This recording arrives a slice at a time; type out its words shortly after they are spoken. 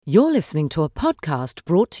You're listening to a podcast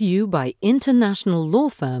brought to you by international law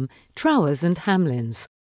firm Trowers and Hamlins,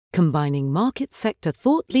 combining market sector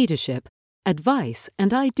thought leadership, advice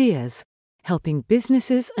and ideas, helping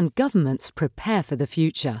businesses and governments prepare for the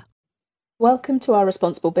future. Welcome to our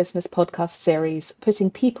Responsible Business podcast series, putting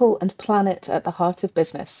people and planet at the heart of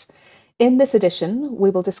business. In this edition, we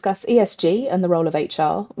will discuss ESG and the role of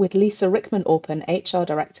HR with Lisa Rickman-Orpen, HR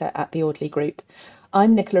Director at the Audley Group.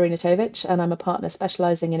 I'm Nicola Rinatovic, and I'm a partner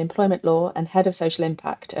specialising in employment law and head of social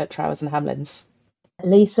impact at Trowers and Hamlins.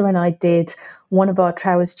 Lisa and I did one of our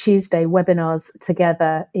Trowers Tuesday webinars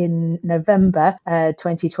together in November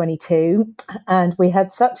 2022, and we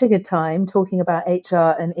had such a good time talking about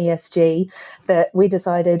HR and ESG that we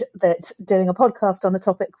decided that doing a podcast on the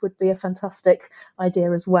topic would be a fantastic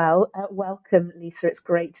idea as well. Welcome, Lisa. It's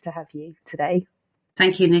great to have you today.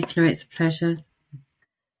 Thank you, Nicola. It's a pleasure.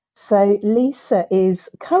 So Lisa is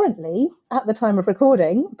currently, at the time of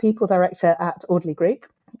recording, People Director at Audley Group,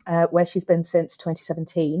 where she's been since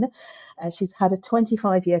 2017. She's had a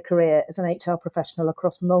 25-year career as an HR professional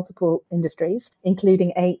across multiple industries,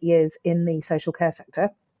 including 8 years in the social care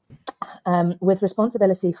sector. With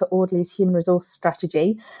responsibility for Audley's human resource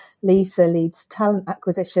strategy, Lisa leads talent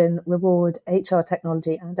acquisition, reward, HR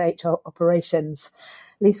technology and HR operations.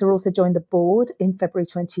 Lisa also joined the board in February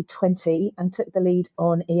 2020 and took the lead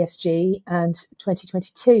on ESG and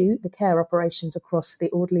 2022, the care operations across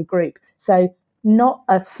the Audley Group. So not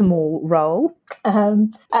a small role.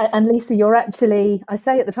 And Lisa, you're actually, I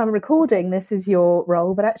say at the time of recording, this is your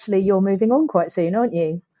role, but actually you're moving on quite soon, aren't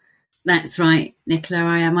you? That's right, Nicola,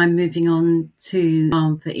 I am. I'm moving on to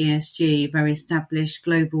ARM for ESG, a very established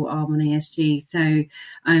global arm on ESG. So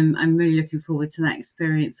I'm really looking forward to that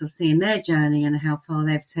experience of seeing their journey and how far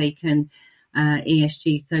they've taken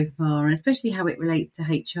ESG so far, and especially how it relates to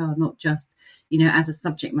HR, not just, as a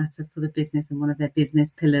subject matter for the business and one of their business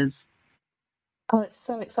pillars. Oh, it's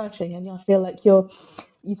so exciting. And I feel like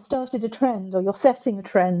you've started a trend, or you're setting a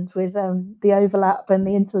trend with the overlap and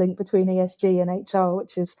the interlink between ESG and HR,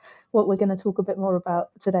 which is what we're going to talk a bit more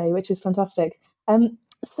about today, which is fantastic.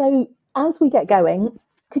 So as we get going,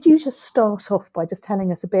 could you just start off by just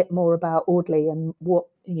telling us a bit more about Audley and what,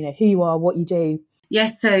 who you are, what you do?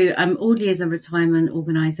 Yes, so Audley is a retirement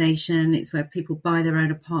organisation. It's where people buy their own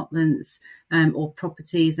apartments or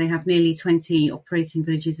properties. They have nearly 20 operating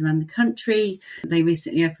villages around the country. They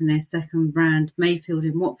recently opened their second brand, Mayfield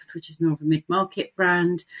in Watford, which is more of a mid-market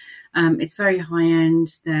brand. It's very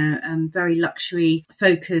high-end. They're very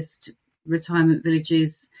luxury-focused retirement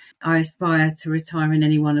villages. I aspire to retire in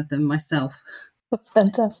any one of them myself.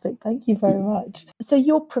 Fantastic. Thank you very much. So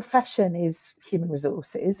your profession is human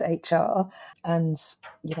resources, HR, and,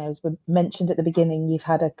 as we mentioned at the beginning, you've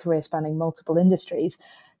had a career spanning multiple industries.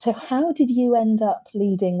 So how did you end up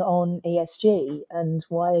leading on ESG, and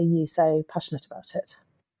why are you so passionate about it?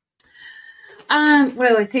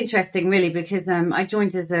 Well, it's interesting, really, because I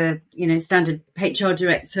joined as a standard HR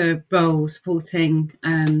director role supporting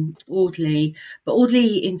Audley. But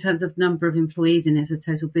Audley, in terms of number of employees in it as a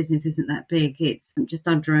total business, isn't that big. It's just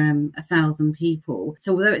under 1,000 people.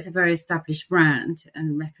 So although it's a very established brand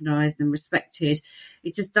and recognised and respected,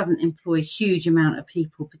 it just doesn't employ a huge amount of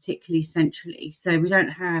people, particularly centrally. So we don't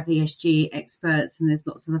have ESG experts, and there's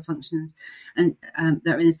lots of other functions and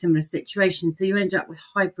that are in a similar situation. So you end up with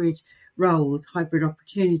hybrid roles, hybrid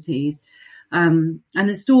opportunities. And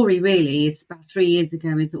the story really is about 3 years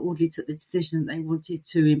ago is that Audley took the decision that they wanted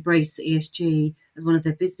to embrace ESG as one of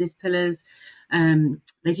their business pillars.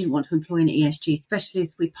 They didn't want to employ an ESG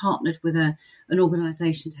specialist. We partnered with an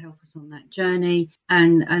organisation to help us on that journey.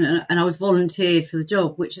 And I was volunteered for the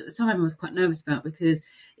job, which at the time I was quite nervous about because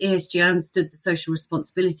ESG, I understood the social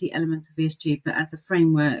responsibility element of ESG, but as a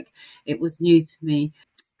framework, it was new to me.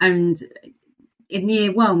 And in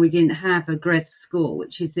year one, we didn't have a GRESB score,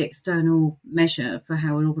 which is the external measure for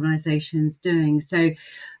how an organisation's doing. So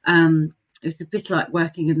it's a bit like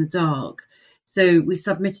working in the dark. So we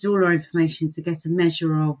submitted all our information to get a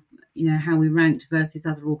measure of, how we ranked versus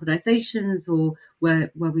other organisations, or were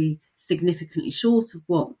we significantly short of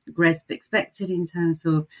what GRESB expected in terms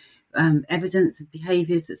of evidence of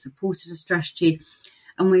behaviours that supported a strategy.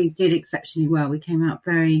 And we did exceptionally well. We came out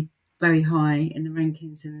very, very high in the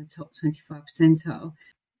rankings in the top 25 percentile.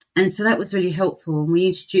 And so that was really helpful. And we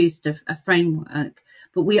introduced a framework,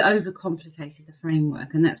 but we overcomplicated the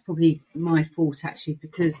framework. And that's probably my fault, actually,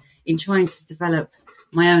 because in trying to develop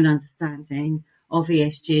my own understanding of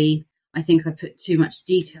ESG, I think I put too much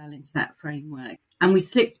detail into that framework. And we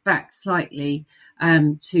slipped back slightly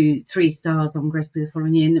to 3 stars on GRESB the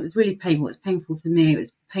following year. And it was really painful. It was painful for me. It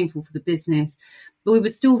was painful for the business. But we were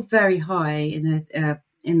still very high in the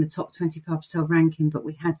in the top 25% ranking, but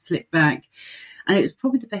we had slipped back. And it was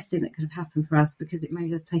probably the best thing that could have happened for us, because it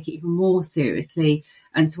made us take it even more seriously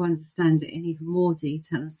and to understand it in even more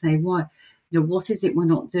detail and say, why, what is it we're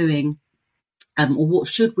not doing, or what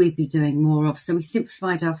should we be doing more of? So we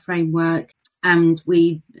simplified our framework, and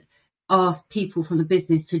we asked people from the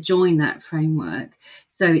business to join that framework.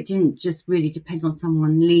 So it didn't just really depend on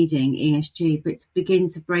someone leading ESG, but to begin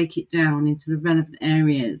to break it down into the relevant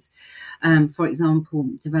areas. For example,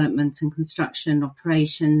 development and construction,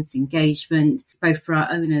 operations, engagement, both for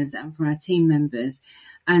our owners and for our team members.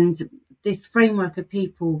 And this framework of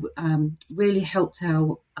people really helped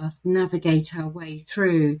us navigate our way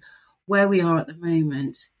through where we are at the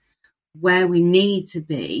moment, where we need to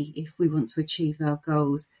be if we want to achieve our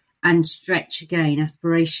goals, and stretch again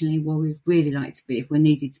aspirationally where we'd really like to be if we're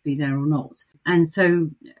needed to be there or not. And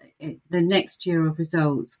so the next year of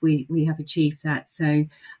results, we have achieved that. So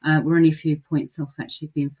we're only a few points off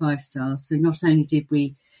actually being 5 stars. So not only did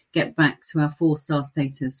we get back to our 4-star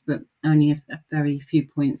status, but only a very few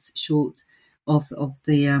points short of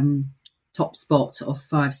the top spot of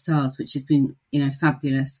 5 stars, which has been,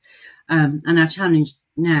 fabulous. And our challenge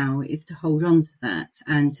now is to hold on to that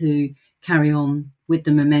and to carry on with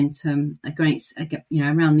the momentum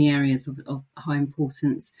around the areas of high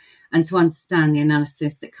importance, and to understand the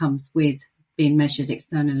analysis that comes with being measured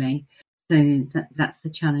externally. So that's the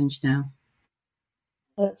challenge now.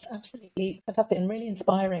 That's absolutely fantastic and really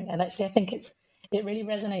inspiring. And actually, I think it really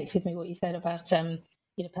resonates with me what you said about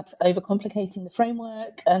perhaps overcomplicating the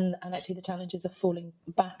framework and actually the challenges of falling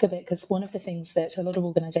back a bit. Because one of the things that a lot of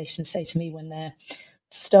organisations say to me when they're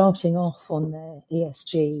starting off on their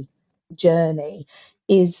ESG journey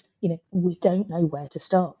is, we don't know where to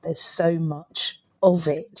start. There's so much of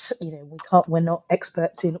it. We're not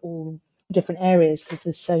experts in all different areas because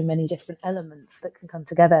there's so many different elements that can come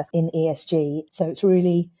together in ESG. So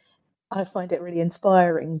I find it really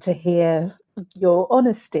inspiring to hear your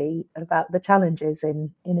honesty about the challenges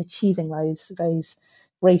in achieving those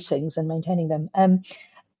ratings and maintaining them.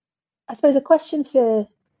 I suppose a question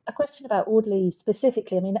about Audley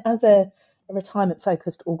specifically. I mean, as a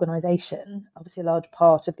retirement-focused organisation, obviously a large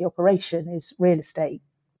part of the operation is real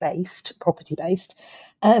estate-based, property-based.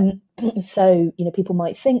 So, people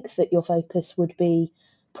might think that your focus would be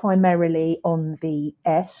primarily on the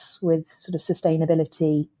S with sort of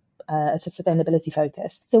sustainability, as a sustainability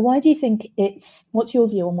focus. So why do you think what's your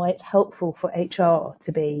view on why it's helpful for HR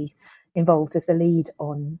to be involved as the lead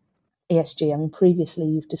on ESG? I mean, previously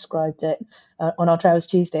you've described it on our Trowers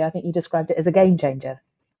Tuesday. I think you described it as a game changer.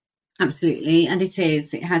 Absolutely, and it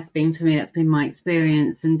has been for me. That's been my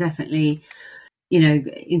experience, and definitely,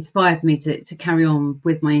 inspired me to carry on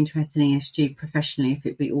with my interest in ESG professionally, if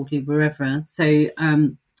it be Audley, wherever. So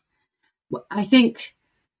I think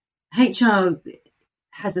HR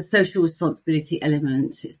has a social responsibility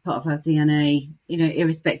element. It's part of our DNA,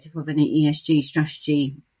 irrespective of any ESG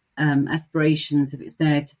strategy aspirations, if it's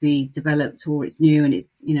there to be developed or it's new and it's,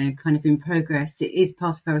 kind of in progress. It is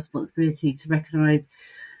part of our responsibility to recognise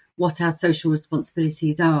what our social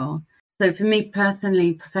responsibilities are. So for me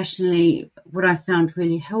personally, professionally, what I found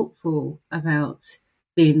really helpful about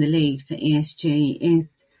being the lead for ESG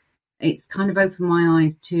is it's kind of opened my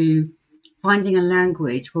eyes to finding a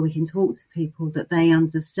language where we can talk to people that they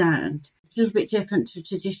understand. It's a little bit different to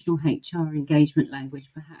traditional HR engagement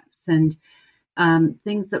language, perhaps, and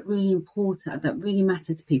things that really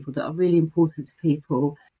matter to people, that are really important to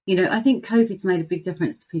people. I think COVID's made a big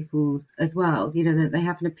difference to people as well, that they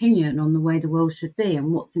have an opinion on the way the world should be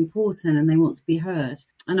and what's important, and they want to be heard.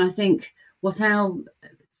 And I think what our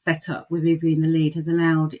setup with me being the lead has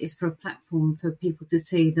allowed is for a platform for people to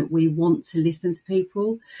see that we want to listen to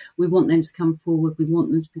people. We want them to come forward. We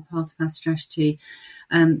want them to be part of our strategy.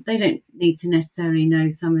 They don't need to necessarily know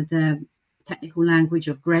some of the technical language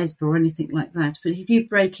of GRESB or anything like that. But if you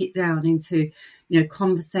break it down into,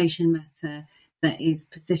 conversation matter that is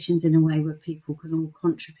positioned in a way where people can all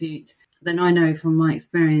contribute, then I know from my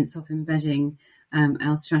experience of embedding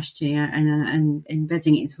our strategy and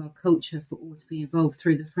embedding it into our culture for all to be involved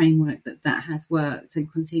through the framework that has worked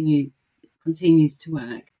and continues to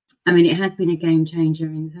work. I mean, it has been a game changer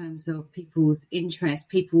in terms of people's interest,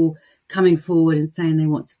 people coming forward and saying they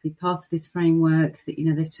want to be part of this framework, that,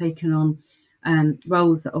 they've taken on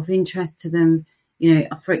roles that are of interest to them.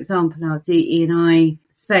 For example, our DE&I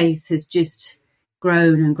space has just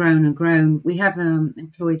grown and grown and grown. We have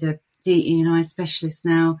employed a DE&I specialist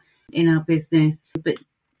now in our business, but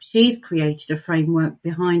she's created a framework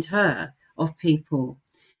behind her of people.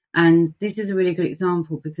 And this is a really good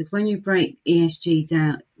example, because when you break ESG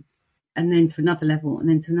down and then to another level and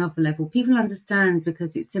then to another level, people understand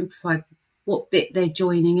because it's simplified what bit they're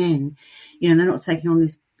joining in. They're not taking on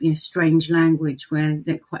this strange language where they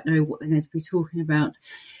don't quite know what they're going to be talking about.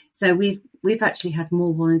 So we've actually had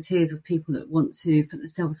more volunteers of people that want to put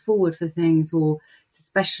themselves forward for things, or to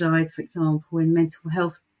specialise, for example, in mental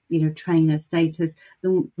health, trainer status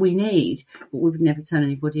than we need, but we would never turn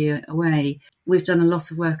anybody away. We've done a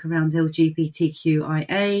lot of work around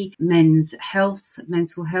LGBTQIA, men's health,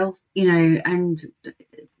 mental health, and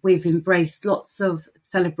we've embraced lots of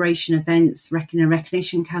celebration events,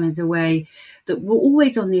 recognition calendar way that were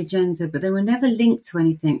always on the agenda, but they were never linked to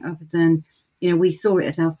anything other than, we saw it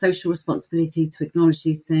as our social responsibility to acknowledge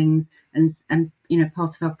these things, and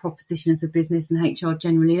part of our proposition as a business, and HR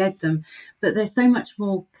generally led them. But they're so much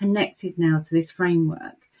more connected now to this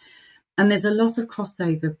framework. And there's a lot of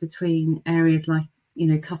crossover between areas like,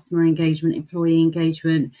 customer engagement, employee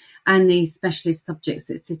engagement, and these specialist subjects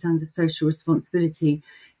that sit under social responsibility.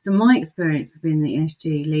 So my experience of being the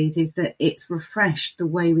ESG lead is that it's refreshed the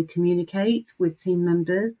way we communicate with team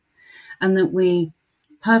members, and that we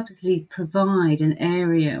purposely provide an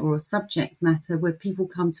area or a subject matter where people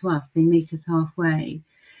come to us, they meet us halfway.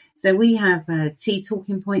 So we have tea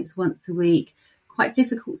talking points once a week, quite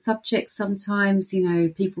difficult subjects sometimes,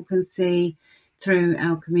 people can see through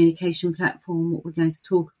our communication platform what we're going to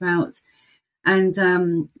talk about.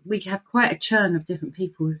 And we have quite a churn of different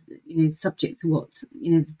people's, subject to what,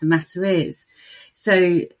 the matter is.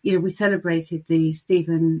 So, we celebrated the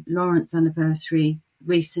Stephen Lawrence anniversary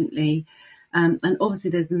recently. And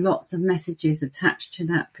obviously there's lots of messages attached to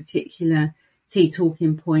that particular tea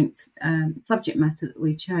talking point subject matter that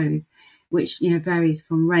we chose, which, varies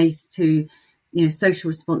from race to, social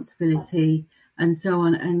responsibility and so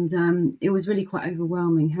on. And it was really quite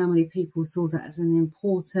overwhelming how many people saw that as an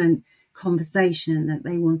important conversation, that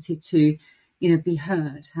they wanted to, be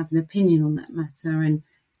heard, have an opinion on that matter, and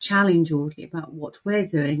challenge Audley about what we're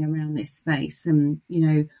doing around this space, and,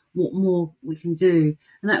 what more we can do.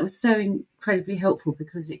 And that was so incredibly helpful,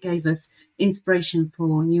 because it gave us inspiration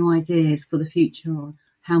for new ideas for the future, on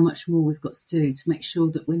how much more we've got to do to make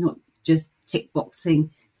sure that we're not just tick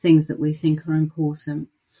boxing things that we think are important.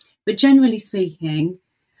 But generally speaking,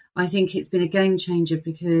 I think it's been a game changer,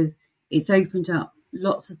 because it's opened up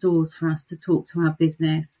lots of doors for us to talk to our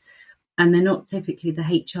business. And they're not typically the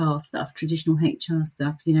HR stuff, traditional HR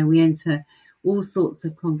stuff. We enter all sorts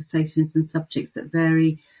of conversations and subjects that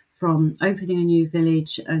vary from opening a new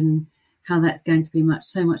village and how that's going to be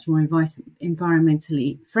so much more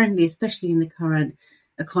environmentally friendly, especially in the current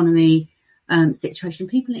economy situation.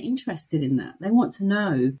 People are interested in that. They want to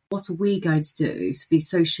know, what are we going to do to be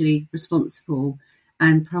socially responsible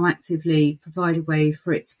and proactively provide a way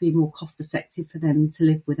for it to be more cost effective for them to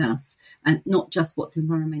live with us, and not just what's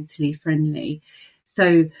environmentally friendly.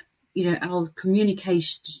 So, our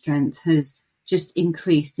communication strength has just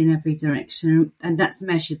increased in every direction, and that's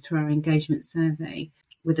measured through our engagement survey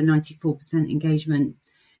with a 94% engagement,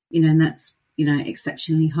 and that's,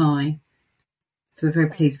 exceptionally high. So we're very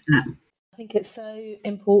pleased with that. I think it's so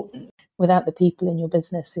important. Without the people in your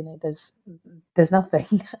business, there's nothing.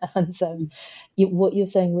 And so what you're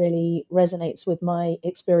saying really resonates with my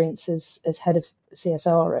experience as head of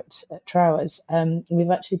CSR at Trowers.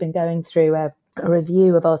 We've actually been going through a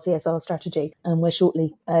review of our CSR strategy, and we're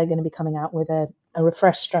shortly going to be coming out with a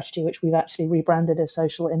refreshed strategy, which we've actually rebranded as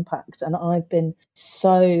Social Impact. And I've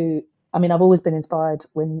always been inspired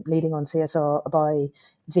when leading on CSR by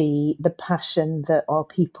the passion that our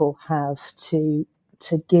people have to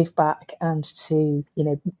give back, and to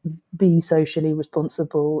be socially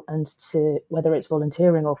responsible, and to, whether it's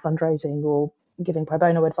volunteering or fundraising or giving pro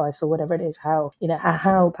bono advice or whatever it is, how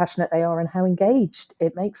passionate they are and how engaged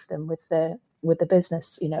it makes them with the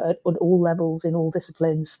business, at all levels, in all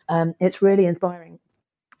disciplines. It's really inspiring.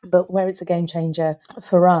 But where it's a game changer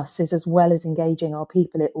for us is, as well as engaging our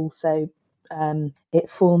people, it also it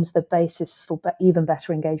forms the basis for even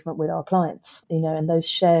better engagement with our clients, and those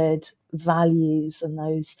shared values and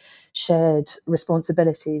those shared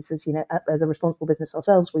responsibilities. As a responsible business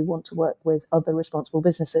ourselves, we want to work with other responsible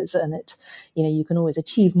businesses, and you can always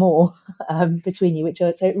achieve more between you,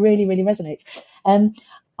 so it really, really resonates.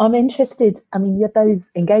 I'm interested. Those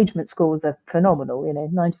engagement scores are phenomenal.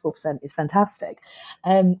 94% is fantastic.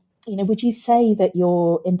 Would you say that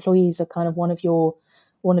your employees are kind of one of your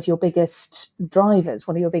biggest drivers,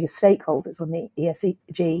 one of your biggest stakeholders on the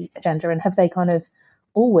ESG agenda, and have they kind of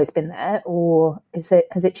always been there, or has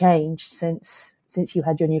it changed since you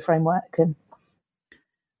had your new framework?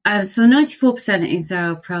 So the 94% is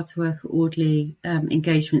our Proud to Work at Audley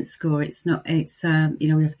engagement score. It's not. It's we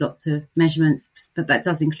have lots of measurements, but that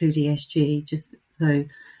does include ESG. Just so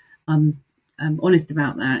I'm honest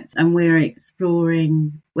about that, and we're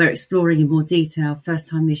exploring in more detail. First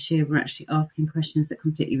time this year, we're actually asking questions that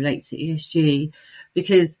completely relate to ESG,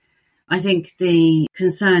 because I think the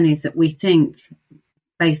concern is that we think,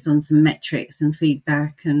 based on some metrics and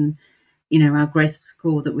feedback and our GRESB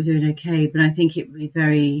score, that we're doing okay. But I think it would be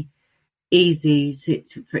very easy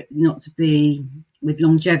for it not to be with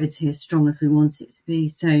longevity as strong as we want it to be.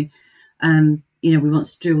 So, we want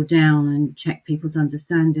to drill down and check people's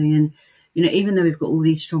understanding. And, even though we've got all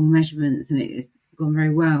these strong measurements and it's gone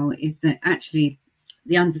very well, is that actually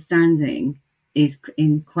the understanding is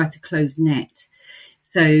in quite a closed net.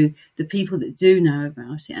 So the people that do know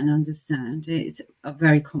about it and understand it are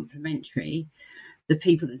very complementary. The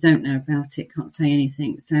people that don't know about it can't say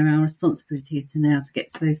anything. So our responsibility is to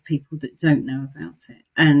get to those people that don't know about it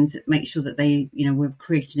and make sure that they, we're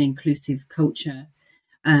creating an inclusive culture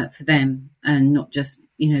for them, and not just,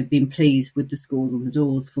 being pleased with the scores on the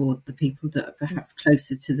doors for the people that are perhaps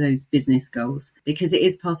closer to those business goals, because it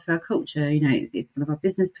is part of our culture. It's part of our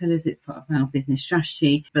business pillars, it's part of our business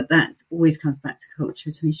strategy, but that always comes back to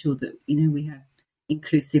culture, to ensure that, we have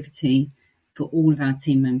inclusivity for all of our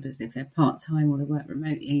team members, if they're part-time or they work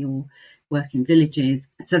remotely or work in villages.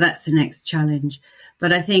 So that's the next challenge.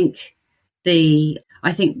 But I think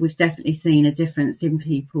we've definitely seen a difference in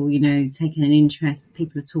people, taking an interest.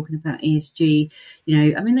 People are talking about ESG.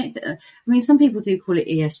 Some people do call it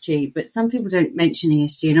ESG, but some people don't mention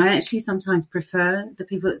ESG. And I actually sometimes prefer the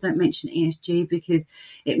people that don't mention ESG, because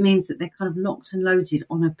it means that they're kind of locked and loaded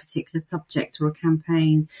on a particular subject or a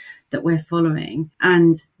campaign that we're following.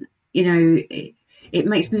 And, it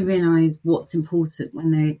makes me realise what's important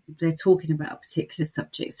when they're talking about a particular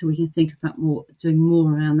subject, so we can think about doing more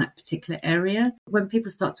around that particular area. When people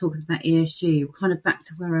start talking about ESG, we're kind of back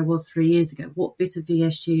to where I was 3 years ago. What bit of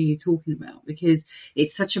ESG are you talking about? Because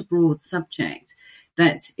it's such a broad subject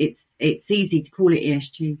that it's easy to call it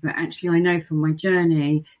ESG, but actually I know from my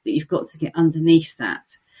journey that you've got to get underneath that,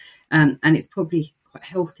 and it's probably quite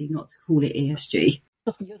healthy not to call it ESG.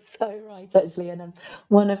 You're so right, actually, and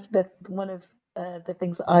one of the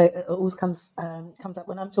things that always comes up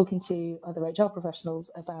when I'm talking to other HR professionals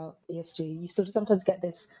about ESG, you sort of sometimes get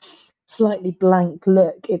this slightly blank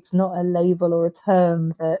look. It's not a label or a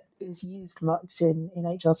term that is used much in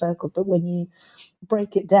HR circles, but when you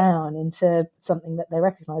break it down into something that they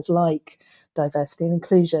recognise, like diversity and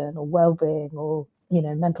inclusion or well-being or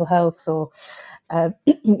mental health or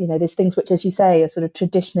there's things which, as you say, are sort of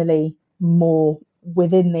traditionally more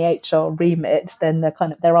within the HR remit, then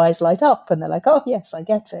their eyes light up and they're like, oh yes, I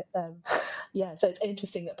get it. So it's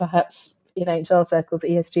interesting that perhaps in HR circles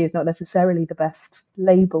ESG is not necessarily the best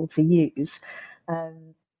label to use,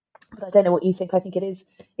 but I don't know what you think. I think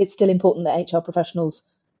it's still important that HR professionals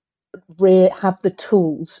have the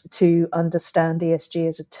tools to understand ESG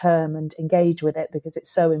as a term and engage with it, because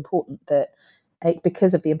it's so important that,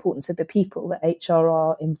 because of the importance of the people, that HR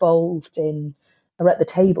are involved in, are at the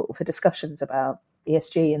table for discussions about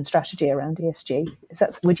ESG and strategy around ESG.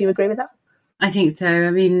 Would you agree with that? I think so.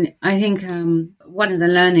 I think one of the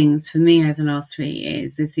learnings for me over the last 3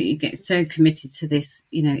 years is that you get so committed to this,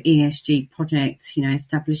 ESG project,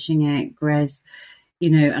 establishing it, GRESB,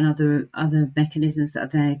 and other mechanisms that are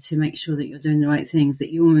there to make sure that you're doing the right things,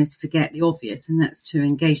 that you almost forget the obvious, and that's to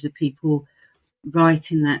engage the people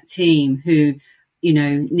right in that team who,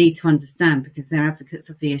 need to understand, because they're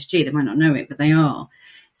advocates of ESG. They might not know it, but they are.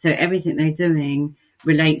 So everything they're doing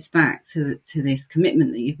relates back to this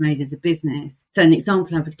commitment that you've made as a business. So an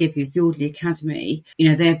example I would give you is the Audley Academy.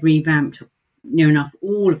 They've revamped near enough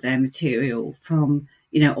all of their material, from,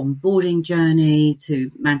 onboarding journey to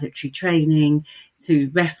mandatory training to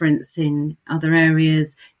reference in other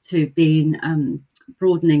areas to being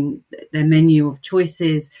broadening their menu of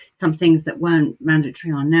choices. Some things that weren't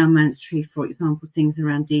mandatory are now mandatory, for example, things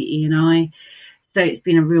around DE&I. So it's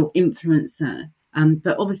been a real influencer.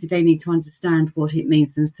 But obviously they need to understand what it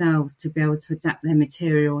means themselves to be able to adapt their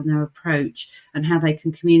material and their approach, and how they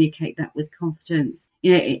can communicate that with confidence.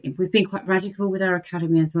 We've been quite radical with our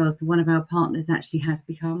academy as well. So one of our partners actually has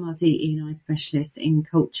become our DE&I specialist in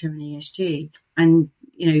culture and ESG. And,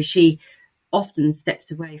 she often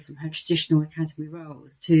steps away from her traditional academy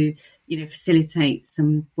roles to, facilitate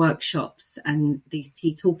some workshops and these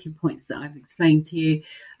key talking points that I've explained to you.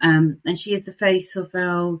 And she is the face of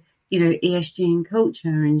our ESG and culture,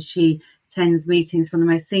 and she attends meetings from the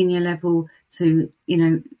most senior level to,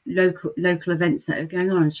 local events that are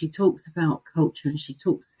going on. And she talks about culture, and she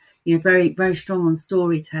talks, very, very strong on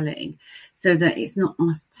storytelling, so that it's not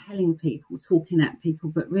us telling people, talking at people,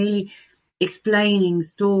 but really explaining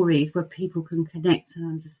stories where people can connect and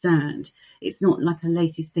understand. It's not like a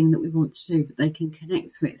latest thing that we want to do, but they can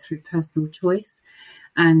connect to it through personal choice.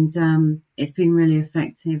 And it's been really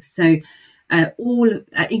effective. So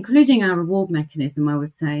including our reward mechanism, I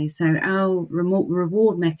would say. So our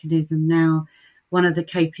reward mechanism now, one of the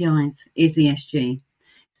KPIs is ESG.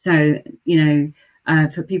 So,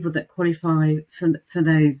 for people that qualify for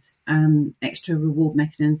those extra reward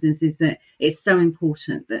mechanisms, is that it's so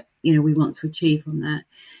important that, we want to achieve on that.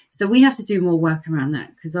 So we have to do more work around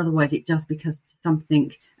that, because otherwise it just becomes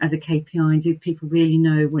something as a KPI. Do people really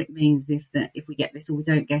know what it means if we get this or we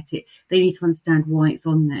don't get it? They need to understand why it's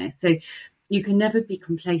on there. So you can never be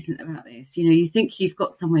complacent about this. You think you've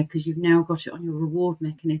got somewhere because you've now got it on your reward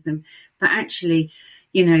mechanism, but actually,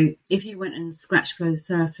 if you went and scratched below the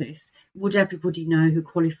surface, would everybody know who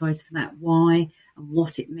qualifies for that? Why and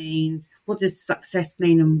what it means? What does success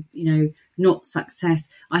mean and, not success?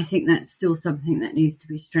 I think that's still something that needs to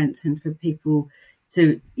be strengthened for people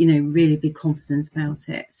to, really be confident about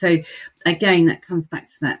it. So again, that comes back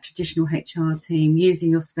to that traditional HR team, using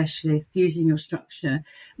your specialists, using your structure,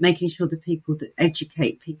 making sure the people that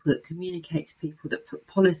educate people, that communicate to people, that put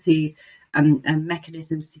policies and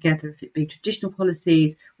mechanisms together, if it be traditional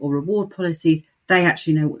policies or reward policies, they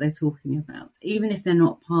actually know what they're talking about. Even if they're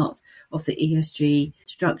not part of the ESG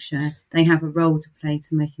structure, they have a role to play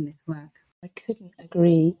to making this work. I couldn't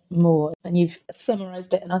agree more. And you've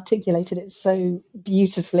summarised it and articulated it so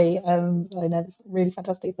beautifully. I know it's really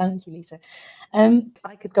fantastic. Thank you, Lisa.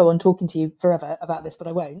 I could go on talking to you forever about this, but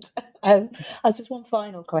I won't. As just one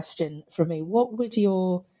final question from me, what would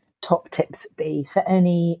your top tips be for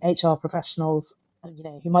any HR professionals,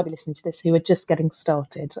 who might be listening to this, who are just getting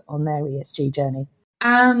started on their ESG journey?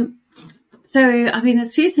 So, there's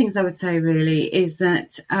a few things I would say really is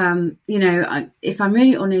that, if I'm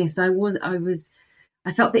really honest,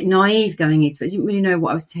 I felt a bit naive going into it. I didn't really know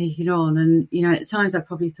what I was taking on. And, at times I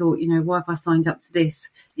probably thought, why have I signed up to this?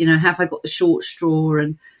 Have I got the short straw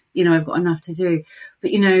and, I've got enough to do.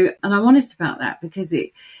 But, and I'm honest about that because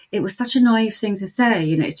it was such a naive thing to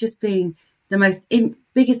say. It's just been the most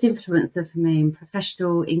biggest influencer for me in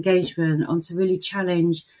professional engagement on to really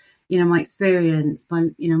challenge my experience, my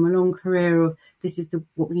long career of this is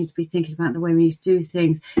what we need to be thinking about, the way we need to do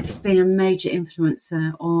things. It's been a major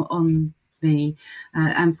influencer on me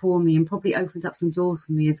and for me, and probably opened up some doors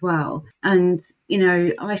for me as well. And,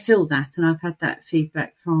 I feel that, and I've had that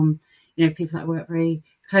feedback from, people that I work very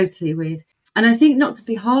closely with. And I think not to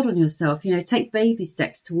be hard on yourself, take baby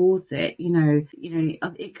steps towards it.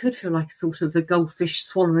 It could feel like sort of a goldfish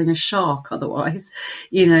swallowing a shark otherwise,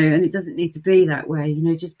 and it doesn't need to be that way.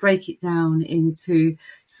 Just break it down into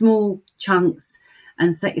small chunks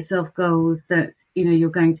and set yourself goals that, you're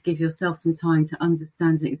going to give yourself some time to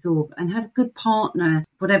understand and absorb, and have a good partner,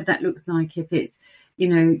 whatever that looks like. If it's,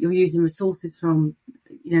 you're using resources from,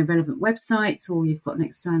 relevant websites, or you've got an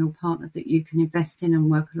external partner that you can invest in and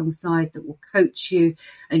work alongside that will coach you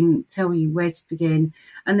and tell you where to begin.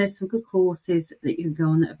 And there's some good courses that you can go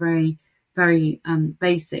on that are very, very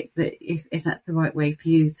basic, that if that's the right way for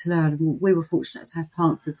you to learn. We were fortunate to have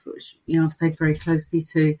partners which, I've stayed very closely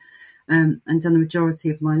to and done the majority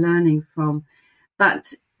of my learning from.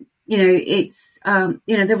 But it's,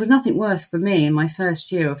 there was nothing worse for me in my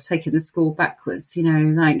first year of taking the school backwards,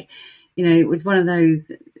 it was one of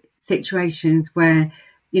those situations where,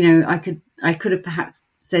 I could have perhaps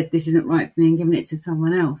said this isn't right for me and given it to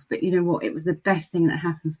someone else. But you know what? It was the best thing that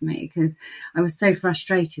happened for me, because I was so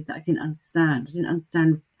frustrated that I didn't understand. I didn't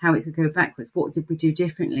understand how it could go backwards. What did we do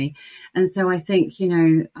differently? And so I think,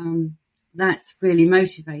 that's really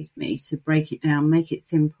motivated me to break it down, make it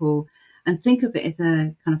simple, and think of it as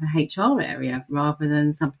a kind of a HR area rather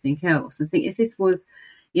than something else. I think if this was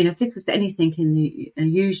anything in the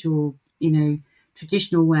usual,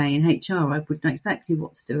 traditional way in HR, I would know exactly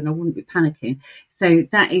what to do and I wouldn't be panicking. So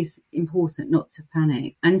that is important, not to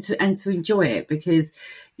panic and to enjoy it, because,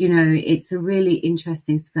 it's a really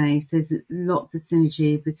interesting space. There's lots of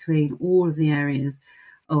synergy between all of the areas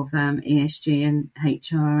of ESG and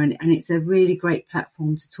HR, and it's a really great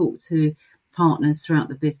platform to talk to partners throughout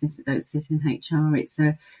the business that don't sit in HR. It's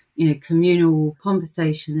a communal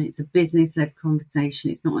conversation. It's a business-led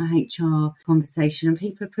conversation. It's not a HR conversation, and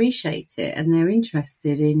people appreciate it and they're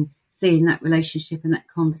interested in seeing that relationship and that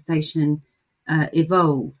conversation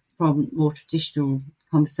evolve from more traditional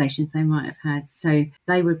conversations they might have had. So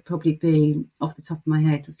they would probably be, off the top of my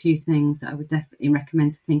head, a few things that I would definitely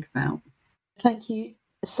recommend to think about. Thank you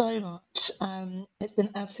so much. It's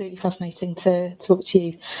been absolutely fascinating to talk to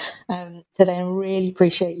you today, and really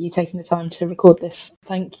appreciate you taking the time to record this.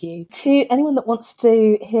 Thank you. To anyone that wants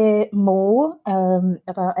to hear more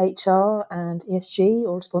about HR and ESG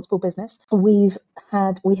or responsible business, we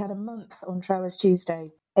had a month on Trowers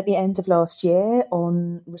Tuesday at the end of last year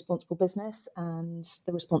on responsible business and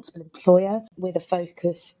the responsible employer, with a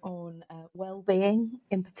focus on well-being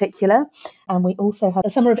in particular. And we also had a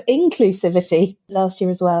summer of inclusivity last year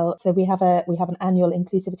as well. So we have an annual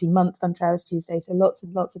inclusivity month on Trowers Tuesday. So lots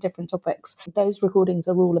of different topics. Those recordings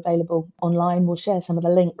are all available online. We'll share some of the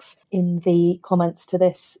links in the comments to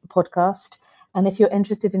this podcast. And if you're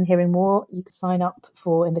interested in hearing more, you can sign up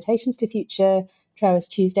for invitations to future Trowers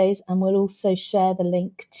Tuesdays, and we'll also share the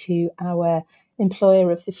link to our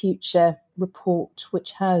Employer of the Future report,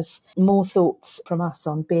 which has more thoughts from us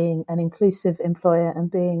on being an inclusive employer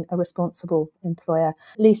and being a responsible employer.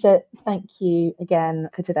 Lisa, thank you again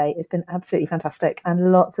for today. It's been absolutely fantastic,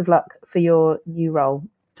 and lots of luck for your new role.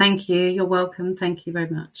 Thank you. You're welcome. Thank you very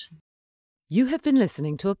much. You have been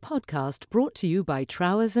listening to a podcast brought to you by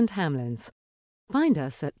Trowers and Hamlins. Find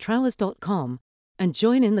us at trowers.com and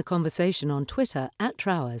join in the conversation on Twitter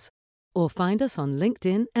 @Trowers, or find us on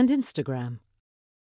LinkedIn and Instagram.